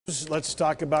Let's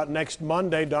talk about next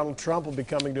Monday. Donald Trump will be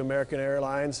coming to American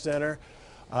Airlines Center.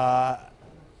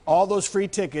 All those free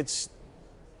tickets,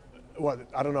 what,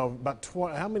 I don't know, about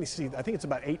 20, how many seats? I think it's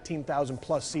about 18,000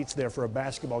 plus seats there for a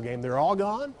basketball game. They're all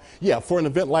gone? Yeah, for an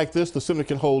event like this, the center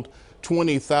can hold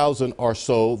 20,000 or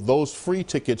so. Those free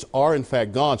tickets are in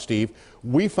fact gone, Steve.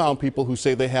 We found people who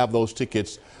say they have those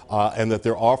tickets and that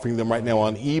they're offering them right now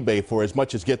on eBay for as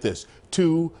much as, get this,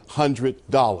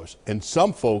 $200. And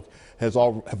some folk have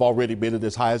already bid it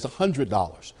as high as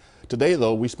 $100. Today,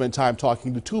 though, we spent time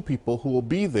talking to two people who will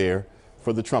be there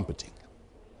for the trumpeting.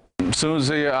 As soon as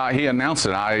he announced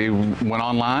it, I went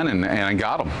online and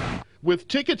got them. With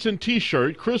tickets and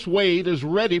T-shirt, Chris Wade is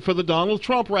ready for the Donald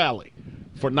Trump rally.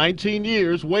 For 19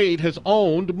 years, Wade has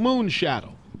owned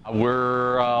Moonshadow.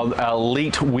 We're an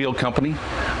elite wheel company.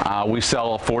 We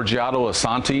sell a Forgiato, a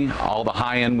Santi, all the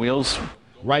high-end wheels.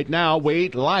 Right now,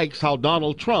 Wade likes how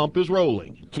Donald Trump is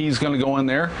rolling. He's going to go in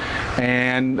there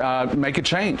and make a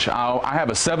change. I have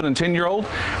a 7 and 10-year-old,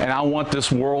 and I want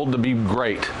this world to be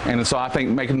great. And so I think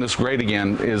making this great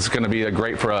again is going to be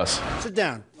great for us. Sit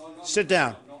down. Sit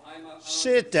down.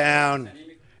 Sit down.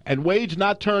 And Wade's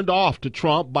not turned off to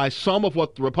Trump by some of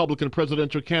what the Republican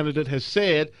presidential candidate has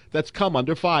said that's come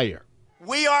under fire.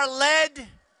 We are led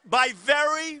by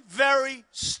very, very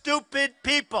stupid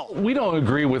people. We don't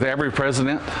agree with every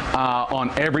president on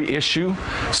every issue.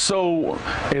 So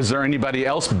is there anybody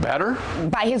else better?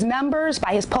 By his numbers,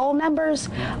 by his poll numbers,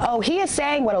 he is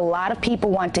saying what a lot of people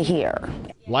want to hear.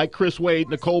 Like Chris Wade,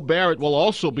 Nicole Barrett will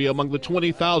also be among the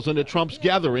 20,000 at Trump's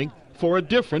gathering for a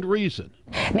different reason.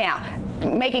 Now,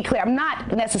 make it clear, I'm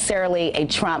not necessarily a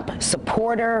Trump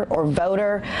supporter or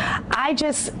voter.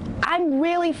 I'm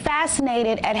really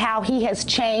fascinated at how he has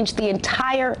changed the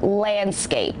entire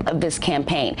landscape of this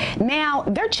campaign. Now,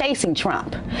 they're chasing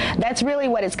Trump. That's really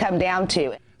what it's come down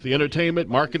to. The entertainment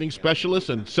marketing specialist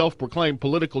and self-proclaimed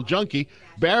political junkie,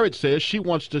 Barrett says she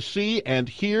wants to see and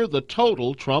hear the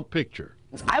total Trump picture.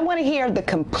 I want to hear the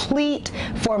complete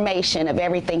formation of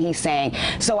everything he's saying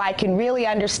so I can really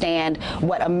understand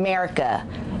what America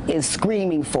is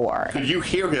screaming for. Could you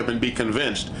hear him and be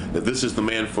convinced that this is the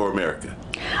man for America?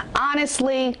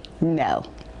 Honestly, no.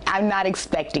 I'm not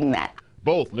expecting that.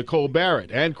 Both Nicole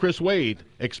Barrett and Chris Wade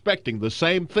expecting the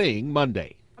same thing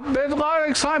Monday. There's a lot of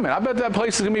excitement. I bet that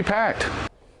place is going to be packed.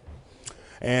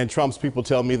 And Trump's people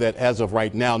tell me that as of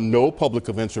right now, no public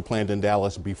events are planned in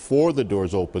Dallas before the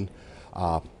doors open.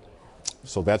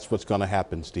 So that's what's going to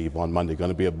happen, Steve, on Monday. Going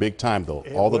to be a big time, though.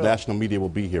 All the national media will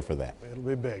be here for that. It'll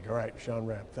be big. All right, Sean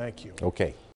Rapp, thank you. Okay.